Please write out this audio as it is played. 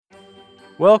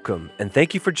Welcome, and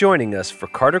thank you for joining us for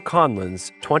Carter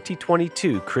Conlon's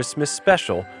 2022 Christmas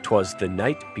special, 'Twas the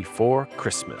Night Before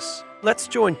Christmas. Let's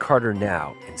join Carter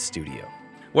now in studio.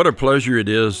 What a pleasure it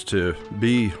is to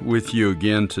be with you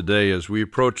again today as we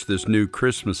approach this new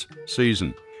Christmas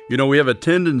season. You know, we have a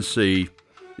tendency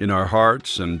in our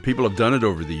hearts, and people have done it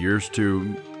over the years,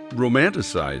 to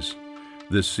romanticize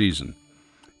this season.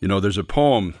 You know, there's a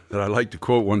poem that I like to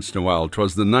quote once in a while.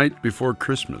 "'Twas the night before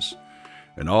Christmas,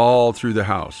 and all through the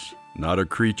house, not a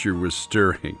creature was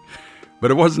stirring."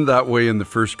 But it wasn't that way in the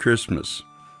first Christmas.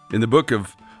 In the book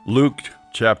of Luke,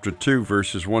 chapter 2,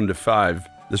 verses 1 to 5,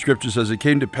 the scripture says, "It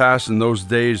came to pass in those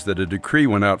days that a decree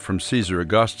went out from Caesar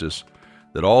Augustus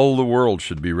that all the world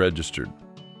should be registered.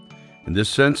 And this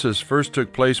census first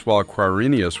took place while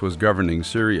Quirinius was governing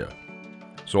Syria.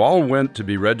 So all went to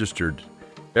be registered,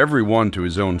 every one to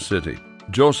his own city.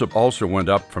 Joseph also went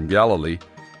up from Galilee,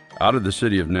 out of the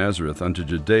city of Nazareth unto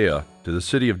Judea, to the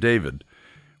city of David,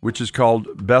 which is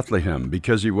called Bethlehem,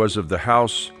 because he was of the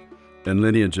house and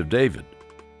lineage of David,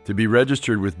 to be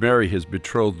registered with Mary his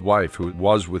betrothed wife, who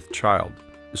was with child.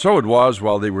 So it was,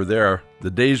 while they were there, the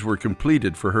days were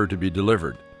completed for her to be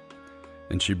delivered.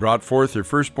 And she brought forth her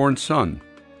firstborn son,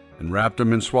 and wrapped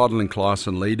him in swaddling cloths,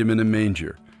 and laid him in a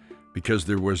manger, because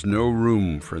there was no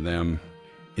room for them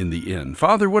in the inn."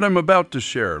 Father, what I'm about to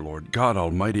share, Lord God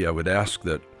Almighty, I would ask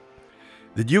that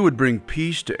you would bring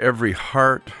peace to every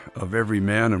heart of every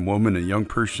man and woman and young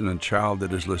person and child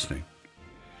that is listening.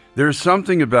 There is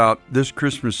something about this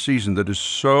Christmas season that is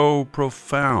so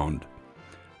profound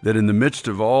that in the midst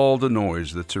of all the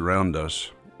noise that's around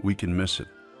us, we can miss it.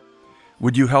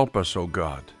 Would you help us, O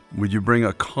God? Would you bring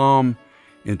a calm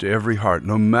into every heart,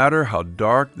 no matter how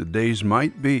dark the days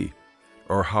might be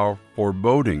or how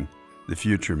foreboding the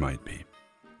future might be?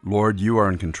 Lord, you are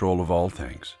in control of all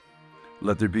things.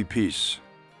 Let there be peace.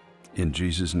 In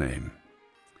Jesus' name,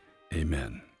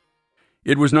 amen.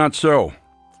 It was not so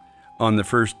on the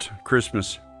first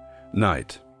Christmas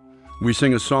night. We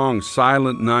sing a song,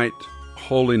 "Silent night,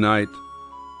 holy night,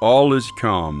 all is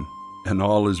calm and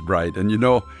all is bright." And you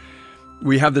know,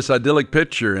 we have this idyllic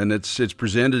picture, and it's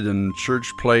presented in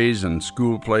church plays and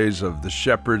school plays of the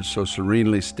shepherds so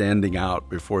serenely standing out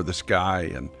before the sky,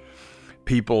 and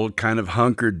people kind of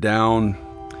hunkered down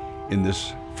in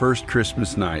this first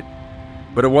Christmas night.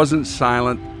 But it wasn't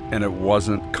silent and it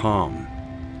wasn't calm.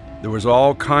 There was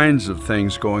all kinds of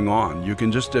things going on. You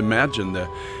can just imagine the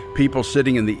people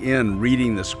sitting in the inn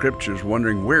reading the scriptures,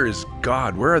 wondering, where is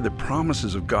God? Where are the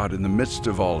promises of God in the midst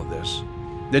of all of this?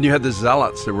 Then you had the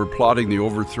zealots that were plotting the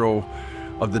overthrow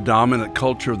of the dominant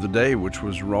culture of the day, which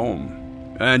was Rome.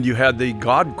 And you had the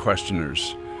God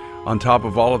questioners on top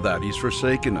of all of that. He's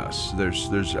forsaken us.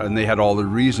 And they had all the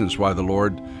reasons why the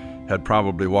Lord had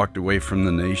probably walked away from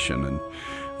the nation. And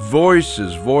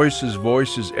voices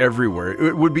everywhere.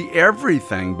 It would be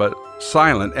everything but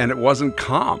silent, and it wasn't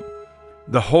calm.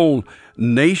 The whole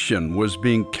nation was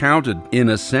being counted in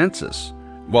a census.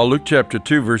 While Luke chapter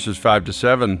 2, verses 5 to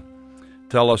 7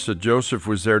 tell us that Joseph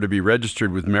was there to be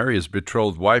registered with Mary, his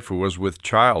betrothed wife, who was with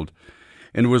child.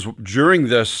 And it was during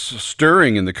this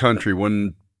stirring in the country,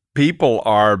 when people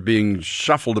are being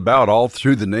shuffled about all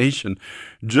through the nation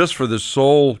just for the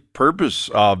sole purpose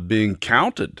of being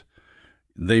counted.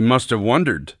 They must have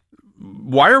wondered,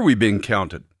 why are we being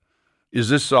counted? Is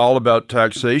this all about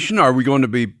taxation? Are we going to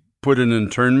be put in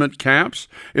internment camps?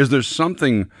 Is there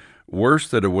something worse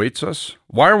that awaits us?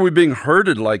 Why are we being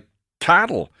herded like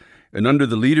cattle and under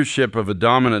the leadership of a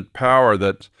dominant power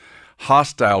that's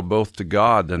hostile both to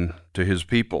God and to his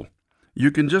people? You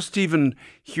can just even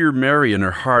hear Mary in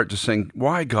her heart just saying,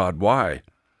 "Why, God, why?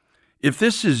 If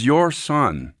this is your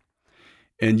son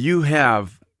and you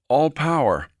have all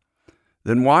power,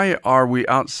 then why are we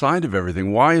outside of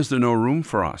everything? Why is there no room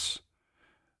for us?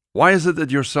 Why is it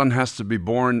that your son has to be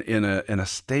born in a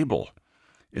stable,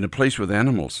 in a place with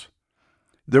animals?"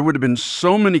 There would have been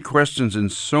so many questions in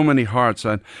so many hearts.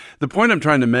 And the point I'm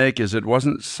trying to make is it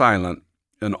wasn't silent,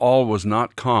 and all was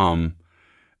not calm,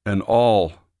 and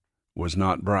all was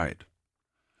not bright.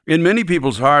 In many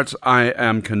people's hearts, I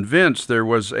am convinced there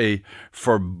was a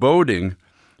foreboding,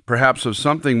 perhaps of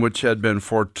something which had been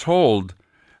foretold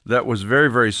that was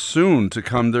very, very soon to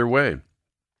come their way.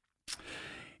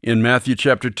 In Matthew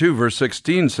chapter 2, verse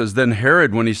 16 says, "Then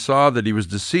Herod, when he saw that he was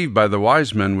deceived by the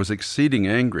wise men, was exceeding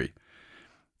angry.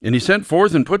 And he sent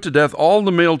forth and put to death all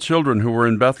the male children who were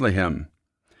in Bethlehem,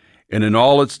 and in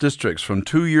all its districts, from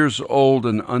 2 years old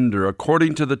and under,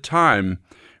 according to the time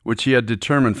which he had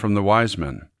determined from the wise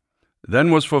men.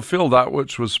 Then was fulfilled that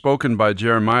which was spoken by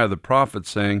Jeremiah the prophet,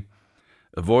 saying,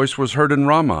 A voice was heard in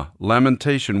Ramah,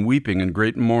 lamentation, weeping, and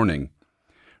great mourning.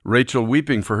 Rachel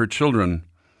weeping for her children,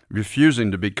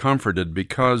 refusing to be comforted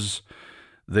because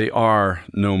they are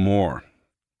no more.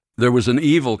 There was an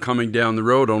evil coming down the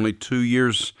road only 2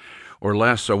 years or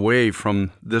less away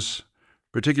from this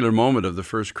particular moment of the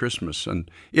first Christmas,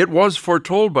 and it was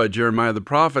foretold by Jeremiah the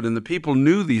prophet, and the people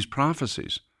knew these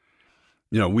prophecies.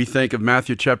 We think of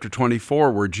Matthew chapter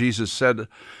 24, where Jesus said,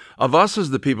 "Of us as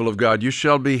the people of God, you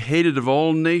shall be hated of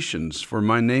all nations for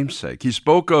my name's sake." He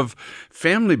spoke of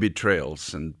family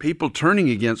betrayals and people turning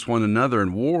against one another,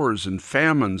 and wars and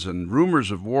famines and rumors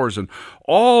of wars and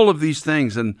all of these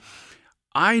things. And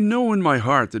I know in my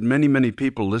heart that many, many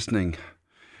people listening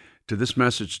to this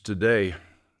message today,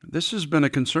 this has been a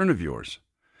concern of yours.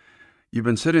 You've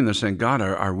been sitting there saying, "God,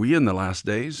 are we in the last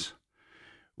days?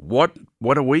 What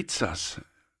awaits us?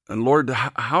 And Lord,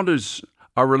 how does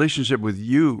our relationship with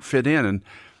you fit in?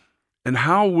 And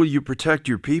how will you protect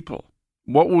your people?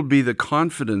 What will be the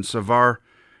confidence of our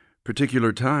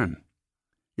particular time?"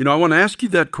 I want to ask you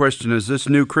that question as this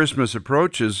new Christmas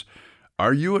approaches.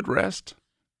 Are you at rest?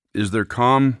 Is there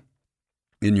calm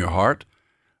in your heart?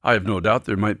 I have no doubt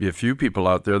there might be a few people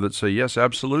out there that say, "Yes,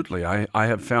 absolutely, I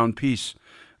have found peace.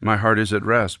 My heart is at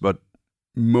rest." But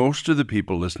most of the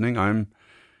people listening,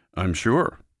 I'm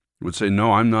sure, would say,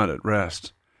 "No, I'm not at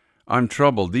rest. I'm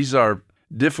troubled. These are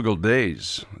difficult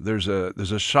days. There's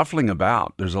a shuffling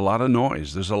about. There's a lot of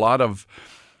noise. There's a lot of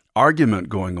argument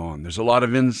going on. There's a lot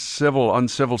of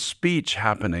uncivil speech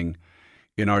happening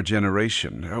in our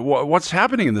generation. What's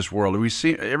happening in this world? We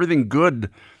see everything good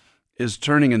is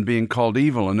turning and being called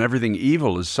evil, and everything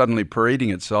evil is suddenly parading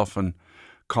itself and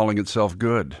calling itself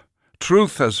good.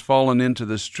 Truth has fallen into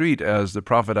the street, as the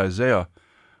prophet Isaiah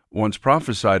once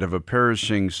prophesied of a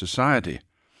perishing society.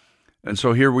 And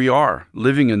so here we are,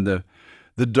 living in the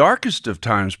darkest of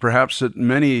times, perhaps that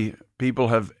many people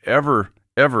have ever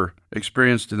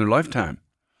experienced in their lifetime.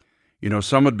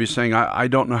 Some would be saying, I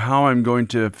don't know how I'm going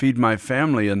to feed my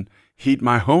family and heat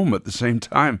my home at the same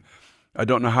time. I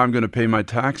don't know how I'm going to pay my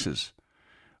taxes.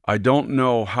 I don't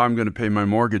know how I'm going to pay my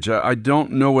mortgage. I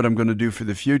don't know what I'm going to do for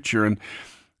the future. And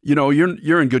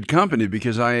you're in good company,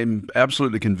 because I am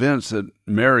absolutely convinced that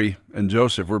Mary and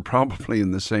Joseph were probably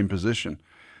in the same position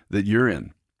that you're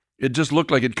in. It just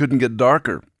looked like it couldn't get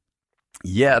darker.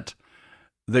 Yet,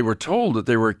 they were told that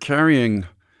they were carrying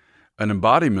an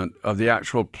embodiment of the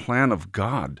actual plan of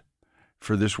God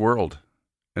for this world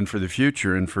and for the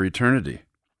future and for eternity.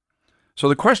 So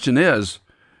the question is,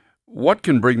 what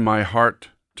can bring my heart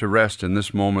to rest in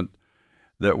this moment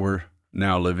that we're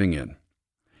now living in?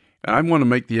 And I want to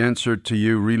make the answer to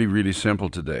you really, really simple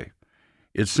today.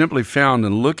 It's simply found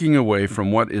in looking away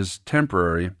from what is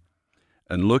temporary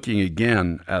and looking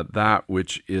again at that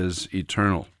which is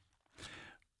eternal.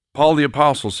 Paul the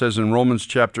Apostle says in Romans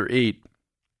chapter 8,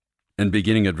 and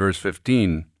beginning at verse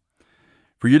 15,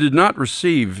 "For you did not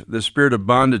receive the spirit of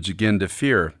bondage again to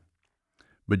fear,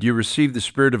 but you received the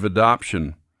spirit of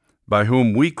adoption, by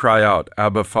whom we cry out,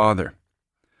 Abba, Father.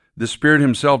 The Spirit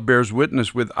himself bears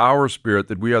witness with our spirit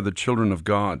that we are the children of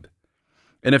God.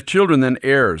 And if children, then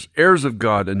heirs, heirs of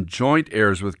God, and joint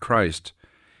heirs with Christ,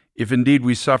 if indeed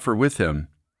we suffer with him,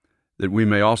 that we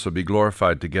may also be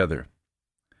glorified together."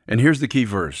 And here's the key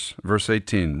verse, verse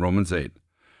 18, Romans 8.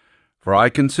 "For I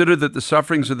consider that the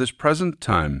sufferings of this present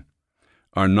time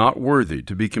are not worthy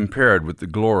to be compared with the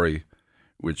glory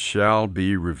which shall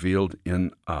be revealed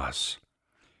in us."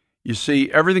 You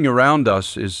see, everything around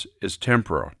us is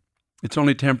temporal. It's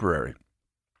only temporary.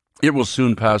 It will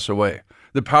soon pass away.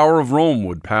 The power of Rome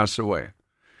would pass away.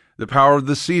 The power of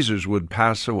the Caesars would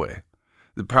pass away.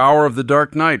 The power of the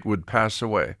dark night would pass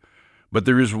away. But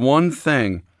there is one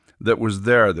thing that was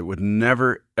there that would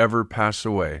never, ever pass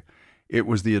away. It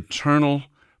was the eternal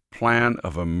plan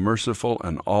of a merciful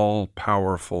and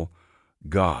all-powerful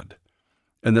God.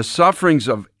 And the sufferings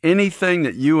of anything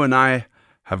that you and I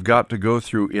have got to go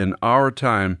through in our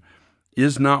time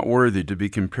is not worthy to be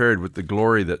compared with the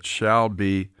glory that shall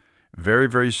be very,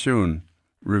 very soon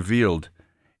revealed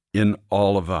in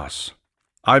all of us.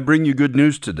 I bring you good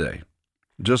news today,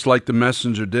 just like the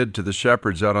messenger did to the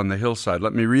shepherds out on the hillside.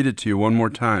 Let me read it to you one more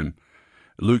time.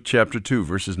 Luke chapter 2,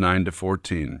 verses 9 to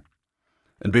 14.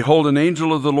 "And behold, an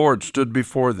angel of the Lord stood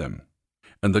before them,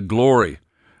 and the glory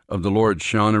of the Lord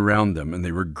shone around them, and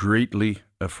they were greatly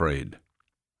afraid.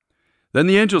 Then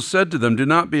the angel said to them, 'Do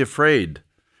not be afraid,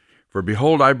 for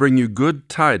behold, I bring you good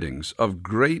tidings of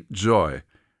great joy,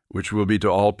 which will be to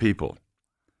all people.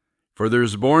 For there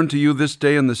is born to you this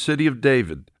day in the city of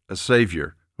David a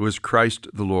Savior, who is Christ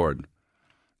the Lord.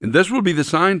 And this will be the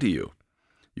sign to you.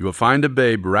 You will find a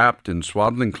babe wrapped in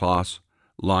swaddling cloths,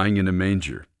 lying in a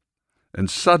manger.' And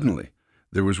suddenly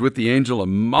there was with the angel a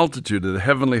multitude of the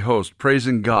heavenly host,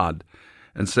 praising God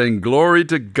and saying, "Glory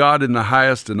to God in the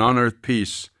highest, and on earth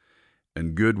peace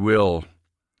and goodwill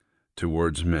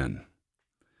towards men."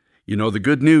 You know, the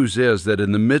good news is that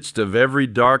in the midst of every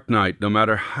dark night, no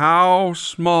matter how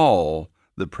small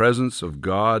the presence of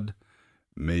God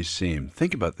may seem.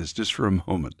 Think about this just for a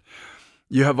moment.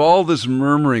 You have all this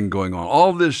murmuring going on,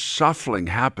 all this shuffling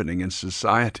happening in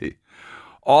society,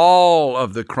 all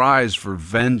of the cries for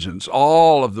vengeance,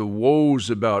 all of the woes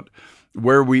about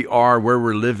where we are, where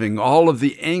we're living, all of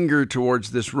the anger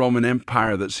towards this Roman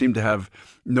Empire that seemed to have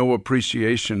no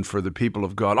appreciation for the people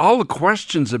of God, all the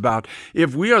questions about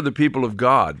if we are the people of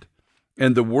God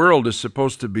and the world is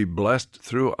supposed to be blessed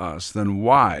through us, then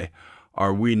why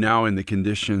are we now in the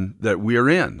condition that we are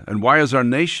in? And why is our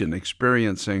nation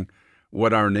experiencing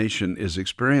what our nation is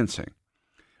experiencing?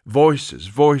 Voices,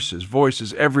 voices,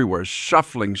 voices everywhere,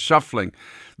 shuffling.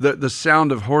 The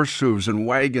sound of horse hooves and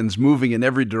wagons moving in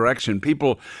every direction,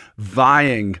 people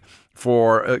vying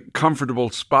for comfortable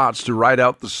spots to ride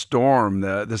out the storm,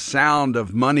 the sound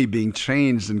of money being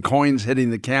changed and coins hitting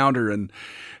the counter, and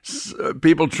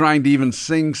people trying to even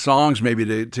sing songs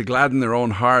maybe to gladden their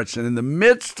own hearts. And in the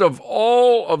midst of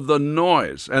all of the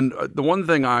noise, and the one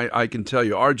thing I can tell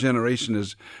you, our generation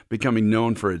is becoming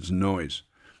known for its noise.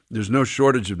 There's no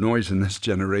shortage of noise in this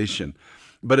generation.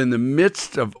 But in the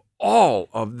midst of all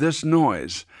of this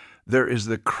noise, there is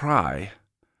the cry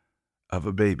of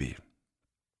a baby.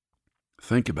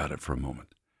 Think about it for a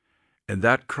moment. And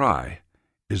that cry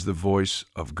is the voice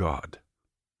of God.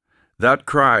 That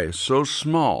cry, so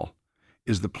small,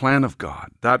 is the plan of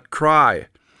God. That cry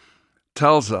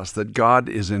tells us that God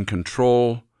is in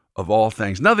control of all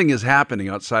things. Nothing is happening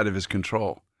outside of his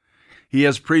control. He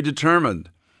has predetermined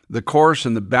the course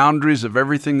and the boundaries of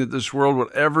everything that this world will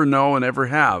ever know and ever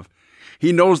have.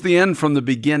 He knows the end from the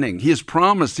beginning. He has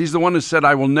promised. He's the one who said,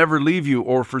 "I will never leave you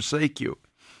or forsake you."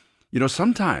 You know,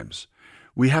 sometimes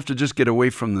we have to just get away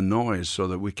from the noise so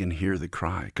that we can hear the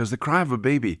cry. Because the cry of a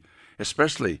baby,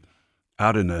 especially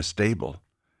out in a stable,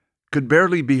 could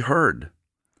barely be heard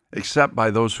except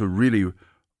by those who really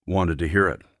wanted to hear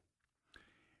it.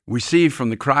 We see from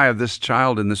the cry of this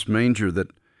child in this manger that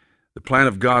the plan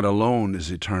of God alone is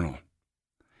eternal.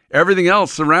 Everything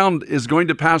else around is going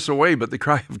to pass away, but the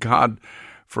cry of God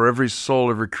for every soul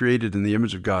ever created in the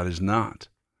image of God is not.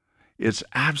 It's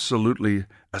absolutely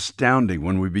astounding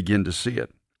when we begin to see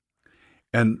it.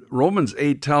 And Romans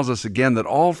 8 tells us again that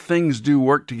all things do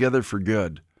work together for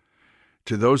good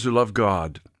to those who love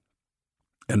God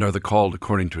and are the called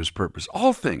according to his purpose.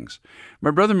 All things.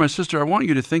 My brother, my sister, I want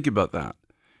you to think about that.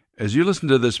 As you listen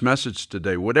to this message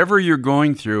today, whatever you're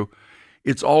going through,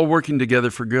 it's all working together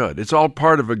for good. It's all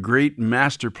part of a great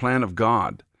master plan of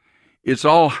God. It's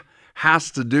all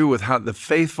has to do with the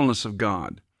faithfulness of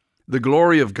God, the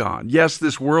glory of God. Yes,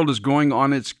 this world is going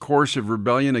on its course of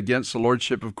rebellion against the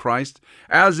lordship of Christ,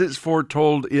 as it's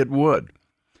foretold it would.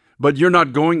 But you're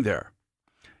not going there.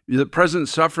 The present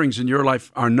sufferings in your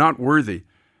life are not worthy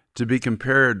to be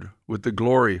compared with the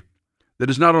glory that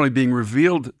is not only being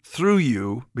revealed through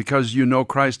you because you know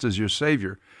Christ as your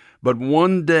Savior, but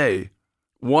one day,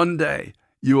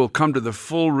 you will come to the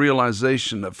full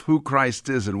realization of who Christ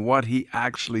is and what he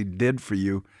actually did for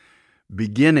you,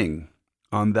 beginning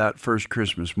on that first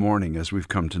Christmas morning as we've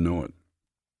come to know it.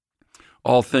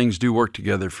 All things do work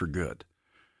together for good.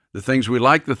 The things we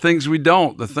like, the things we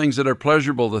don't, the things that are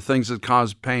pleasurable, the things that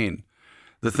cause pain,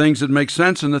 the things that make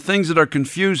sense, and the things that are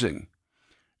confusing.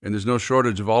 And there's no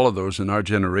shortage of all of those in our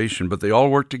generation, but they all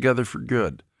work together for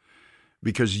good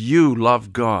because you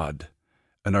love God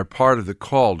and are part of the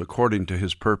called according to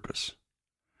his purpose.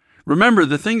 Remember,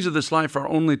 the things of this life are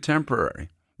only temporary.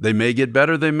 They may get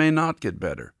better, they may not get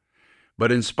better.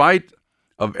 But in spite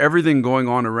of everything going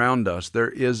on around us,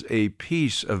 there is a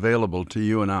peace available to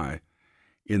you and I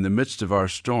in the midst of our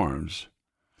storms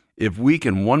if we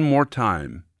can one more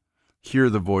time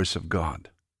hear the voice of God.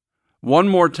 One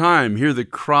more time hear the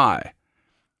cry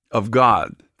of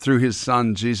God through his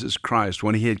Son, Jesus Christ,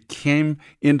 when he had came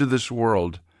into this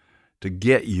world to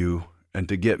get you and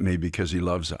to get me because he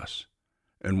loves us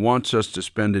and wants us to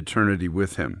spend eternity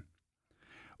with him.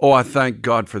 Oh, I thank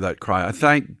God for that cry. I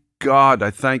thank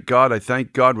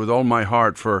God with all my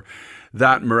heart for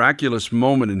that miraculous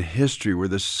moment in history where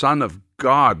the Son of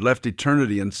God left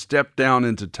eternity and stepped down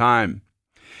into time.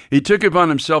 He took upon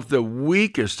himself the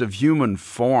weakest of human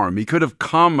form. He could have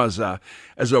come as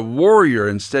a warrior.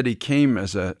 Instead, he came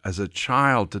as a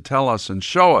child to tell us and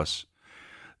show us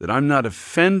that I'm not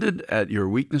offended at your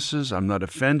weaknesses. I'm not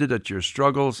offended at your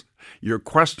struggles. Your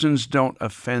questions don't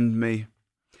offend me.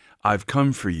 I've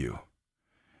come for you.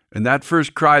 And that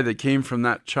first cry that came from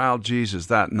that child Jesus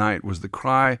that night was the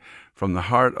cry from the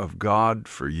heart of God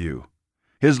for you.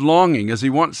 His longing, as he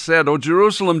once said, "O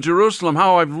Jerusalem, Jerusalem,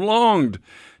 how I've longed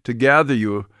to gather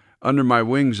you under my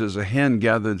wings as a hen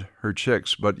gathered her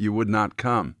chicks, but you would not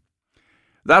come."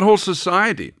 That whole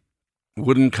society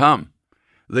wouldn't come.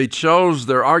 They chose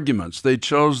their arguments. They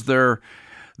chose their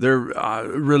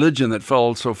religion that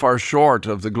fell so far short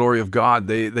of the glory of God.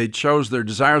 They chose their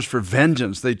desires for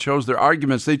vengeance. They chose their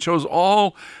arguments. They chose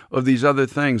all of these other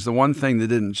things. The one thing they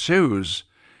didn't choose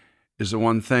is the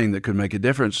one thing that could make a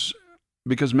difference,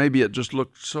 because maybe it just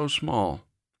looked so small.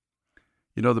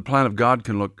 You know, the plan of God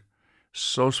can look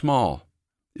so small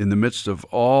in the midst of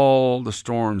all the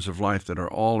storms of life that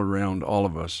are all around all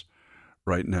of us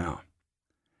right now.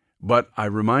 But I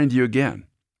remind you again,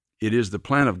 it is the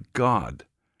plan of God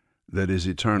that is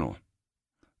eternal.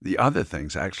 The other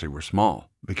things actually were small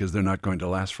because they're not going to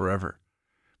last forever,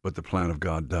 but the plan of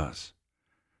God does.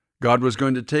 God was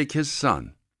going to take his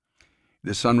Son.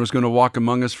 The Son was going to walk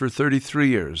among us for 33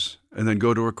 years and then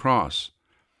go to a cross.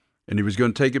 And he was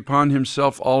going to take upon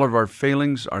himself all of our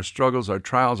failings, our struggles, our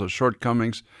trials, our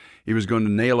shortcomings. He was going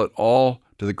to nail it all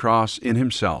to the cross in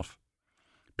himself,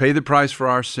 pay the price for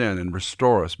our sin, and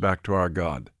restore us back to our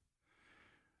God.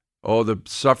 Oh, the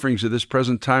sufferings of this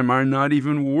present time are not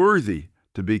even worthy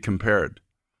to be compared,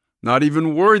 not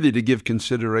even worthy to give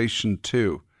consideration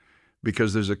to,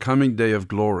 because there's a coming day of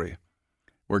glory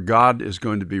where God is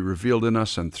going to be revealed in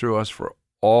us and through us for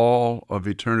all of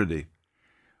eternity.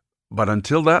 But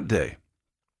until that day,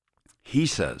 he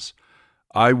says,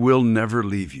 "I will never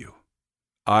leave you.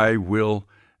 I will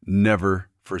never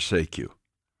forsake you.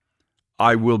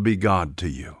 I will be God to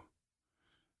you.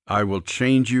 I will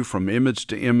change you from image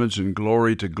to image and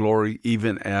glory to glory,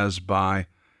 even as by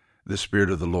the Spirit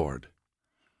of the Lord."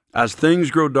 As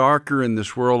things grow darker in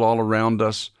this world all around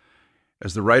us,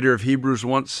 as the writer of Hebrews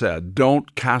once said,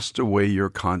 don't cast away your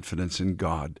confidence in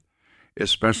God,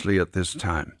 especially at this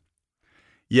time.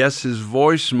 Yes, his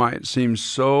voice might seem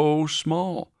so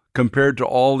small compared to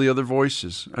all the other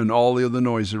voices and all the other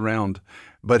noise around,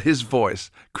 but his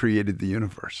voice created the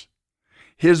universe.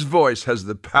 His voice has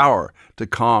the power to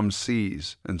calm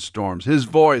seas and storms. His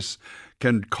voice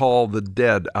can call the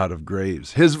dead out of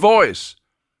graves. His voice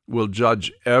will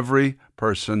judge every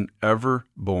person ever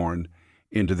born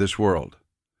into this world.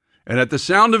 And at the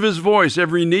sound of his voice,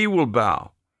 every knee will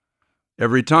bow.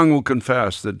 Every tongue will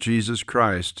confess that Jesus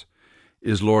Christ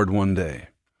is Lord one day.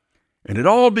 And it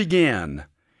all began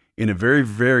in a very,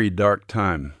 very dark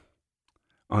time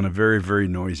on a very, very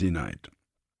noisy night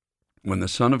when the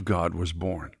Son of God was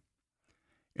born.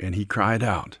 And he cried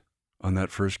out on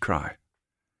that first cry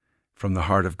from the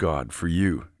heart of God for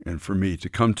you and for me to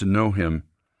come to know him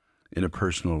in a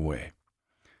personal way.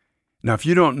 Now, if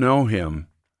you don't know him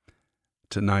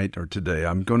tonight or today,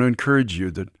 I'm going to encourage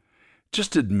you that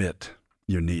just admit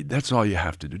your need. That's all you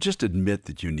have to do. Just admit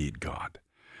that you need God.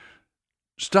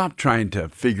 Stop trying to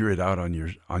figure it out on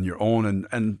your own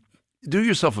and do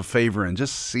yourself a favor and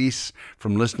just cease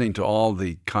from listening to all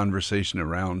the conversation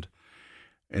around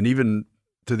and even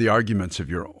to the arguments of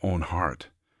your own heart.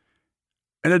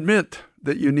 And admit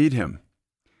that you need him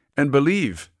and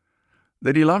believe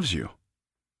that he loves you.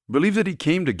 Believe that he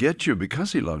came to get you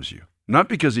because he loves you, not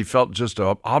because he felt just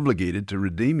obligated to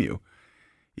redeem you.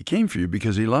 He came for you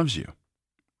because he loves you.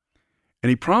 And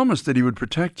he promised that he would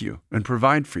protect you and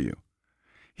provide for you.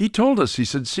 He told us, he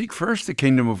said, seek first the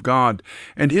kingdom of God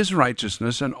and his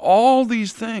righteousness, and all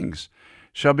these things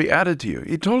shall be added to you.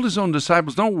 He told his own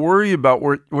disciples, don't worry about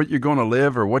what you're going to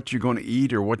live or what you're going to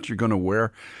eat or what you're going to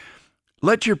wear.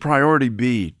 Let your priority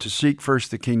be to seek first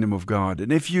the kingdom of God.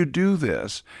 And if you do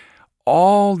this,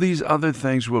 all these other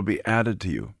things will be added to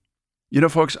you. You know,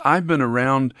 folks, I've been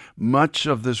around much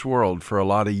of this world for a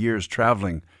lot of years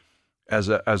traveling as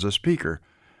a speaker.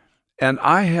 And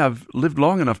I have lived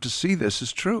long enough to see this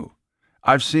is true.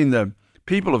 I've seen the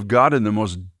people of God in the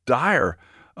most dire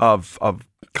of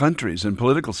countries and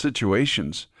political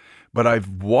situations, but I've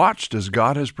watched as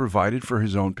God has provided for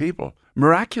his own people,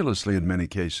 miraculously in many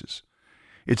cases.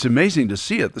 It's amazing to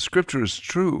see it. The scripture is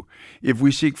true. If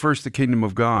we seek first the kingdom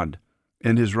of God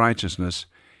and his righteousness,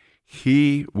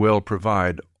 he will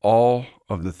provide all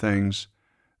of the things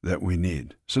that we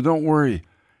need. So don't worry.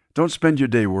 Don't spend your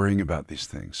day worrying about these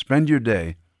things. Spend your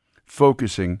day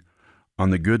focusing on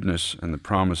the goodness and the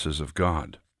promises of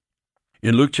God.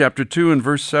 In Luke chapter 2 and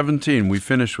verse 17, we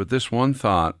finish with this one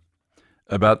thought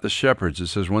about the shepherds. It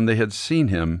says, when they had seen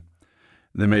him,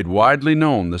 they made widely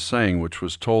known the saying which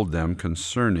was told them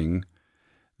concerning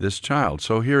this child.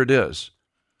 So here it is.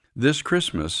 This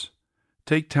Christmas,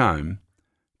 take time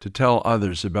to tell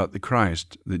others about the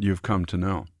Christ that you've come to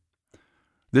know.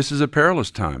 This is a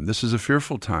perilous time. This is a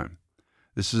fearful time.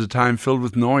 This is a time filled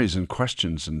with noise and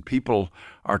questions, and people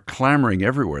are clamoring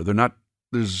everywhere.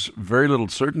 There's very little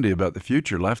certainty about the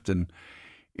future left in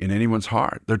anyone's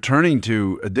heart. They're turning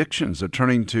to addictions. They're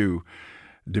turning to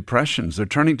depressions. They're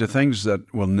turning to things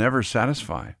that will never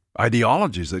satisfy,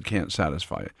 ideologies that can't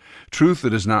satisfy, truth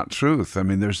that is not truth. I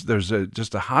mean, there's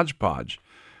just a hodgepodge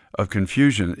of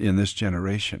confusion in this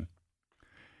generation.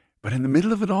 But in the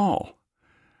middle of it all,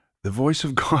 the voice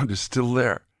of God is still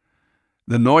there.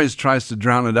 The noise tries to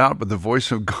drown it out, but the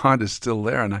voice of God is still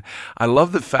there. And I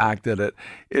love the fact that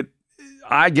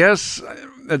I guess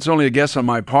it's only a guess on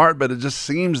my part, but it just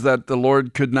seems that the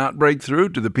Lord could not break through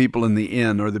to the people in the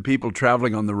inn, or the people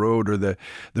traveling on the road, or the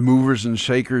movers and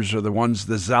shakers, or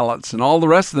the zealots and all the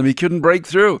rest of them. He couldn't break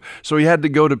through. So he had to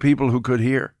go to people who could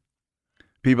hear.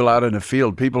 People out in a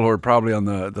field, people who are probably on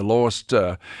the lowest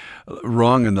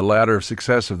rung in the ladder of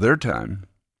success of their time.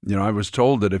 You know, I was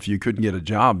told that if you couldn't get a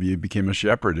job, you became a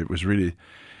shepherd. It was really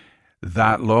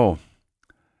that low.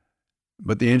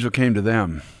 But the angel came to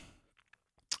them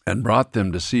and brought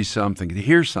them to see something, to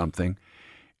hear something,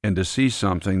 and to see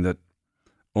something that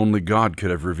only God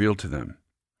could have revealed to them.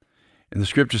 And the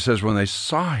scripture says, when they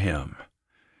saw him,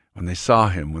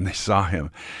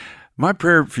 my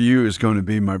prayer for you is going to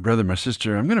be, my brother, my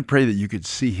sister, I'm going to pray that you could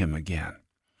see him again.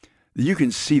 That you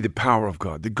can see the power of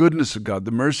God, the goodness of God,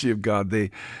 the mercy of God, the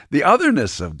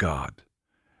otherness of God.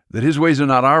 That his ways are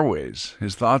not our ways.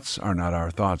 His thoughts are not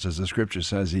our thoughts. As the scripture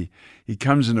says, he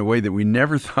comes in a way that we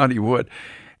never thought he would.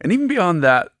 And even beyond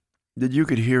that, that you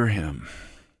could hear him.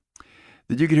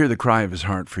 That you could hear the cry of his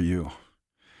heart for you.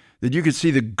 That you could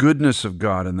see the goodness of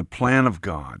God and the plan of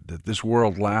God that this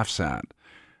world laughs at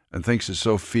and thinks is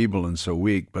so feeble and so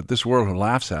weak. But this world who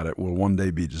laughs at it will one day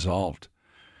be dissolved.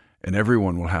 And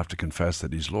everyone will have to confess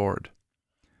that he's Lord.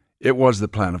 It was the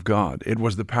plan of God. It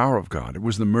was the power of God. It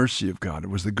was the mercy of God. It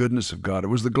was the goodness of God. It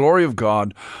was the glory of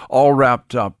God, all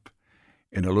wrapped up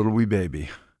in a little wee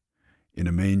baby in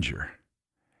a manger.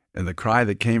 And the cry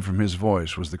that came from his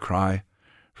voice was the cry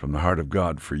from the heart of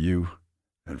God for you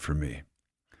and for me.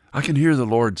 I can hear the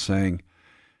Lord saying,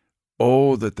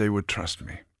 oh, that they would trust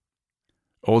me.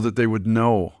 Oh, that they would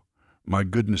know my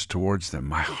goodness towards them,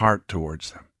 my heart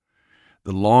towards them.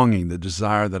 The longing, the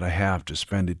desire that I have to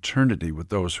spend eternity with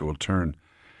those who will turn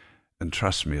and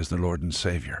trust me as their Lord and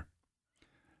Savior.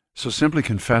 So simply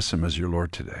confess him as your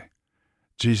Lord today.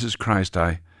 Jesus Christ,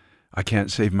 I can't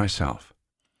save myself.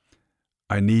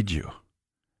 I need you.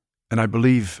 And I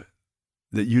believe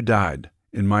that you died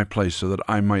in my place so that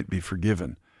I might be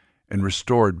forgiven and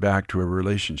restored back to a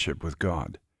relationship with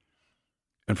God.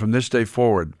 And from this day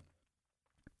forward,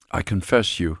 I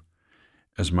confess you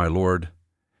as my Lord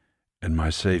and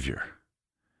my Savior.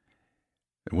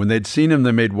 And when they'd seen him,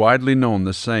 they made widely known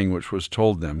the saying which was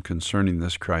told them concerning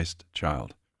this Christ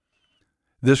child.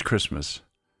 This Christmas,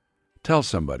 tell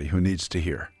somebody who needs to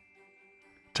hear.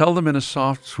 Tell them in a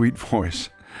soft, sweet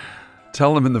voice.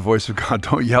 Tell them in the voice of God.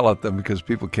 Don't yell at them because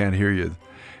people can't hear you.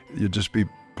 You'll just be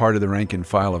part of the rank and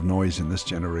file of noise in this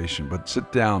generation. But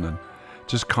sit down and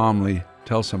just calmly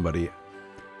tell somebody,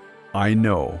 I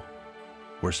know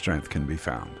where strength can be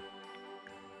found.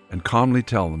 And calmly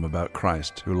tell them about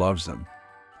Christ who loves them,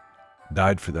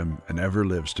 died for them, and ever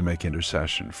lives to make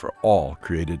intercession for all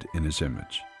created in his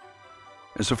image.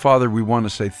 And so, Father, we want to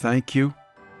say thank you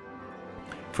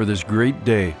for this great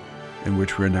day in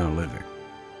which we're now living.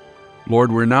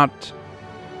 Lord, we're not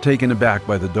taken aback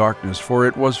by the darkness, for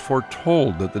it was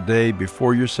foretold that the day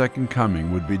before your second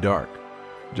coming would be dark,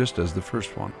 just as the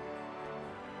first one.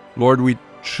 Lord, we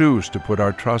choose to put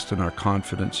our trust and our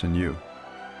confidence in you.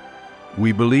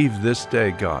 We believe this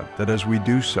day, God, that as we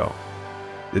do so,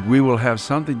 that we will have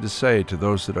something to say to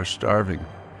those that are starving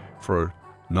for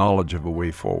knowledge of a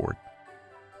way forward.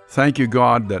 Thank you,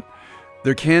 God, that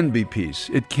there can be peace.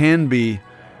 It can be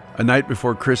a night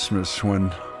before Christmas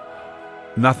when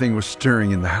nothing was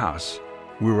stirring in the house.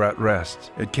 We were at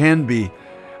rest. It can be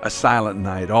a silent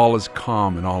night. All is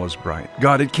calm and all is bright.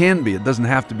 God, it can be. It doesn't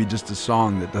have to be just a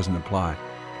song that doesn't apply.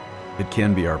 It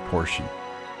can be our portion.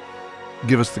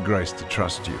 Give us the grace to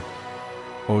trust you.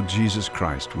 Oh, Jesus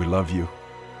Christ, we love you.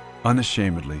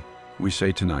 Unashamedly, we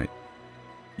say tonight,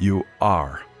 you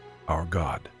are our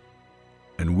God,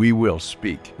 and we will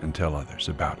speak and tell others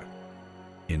about it.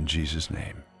 In Jesus'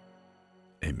 name,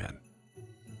 amen.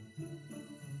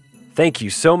 Thank you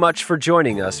so much for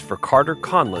joining us for Carter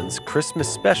Conlon's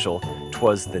Christmas special,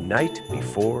 'Twas the Night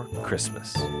Before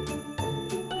Christmas.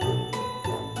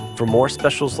 For more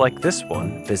specials like this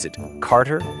one, visit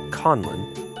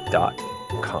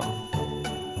carterconlon.com.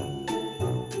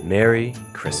 Merry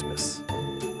Christmas.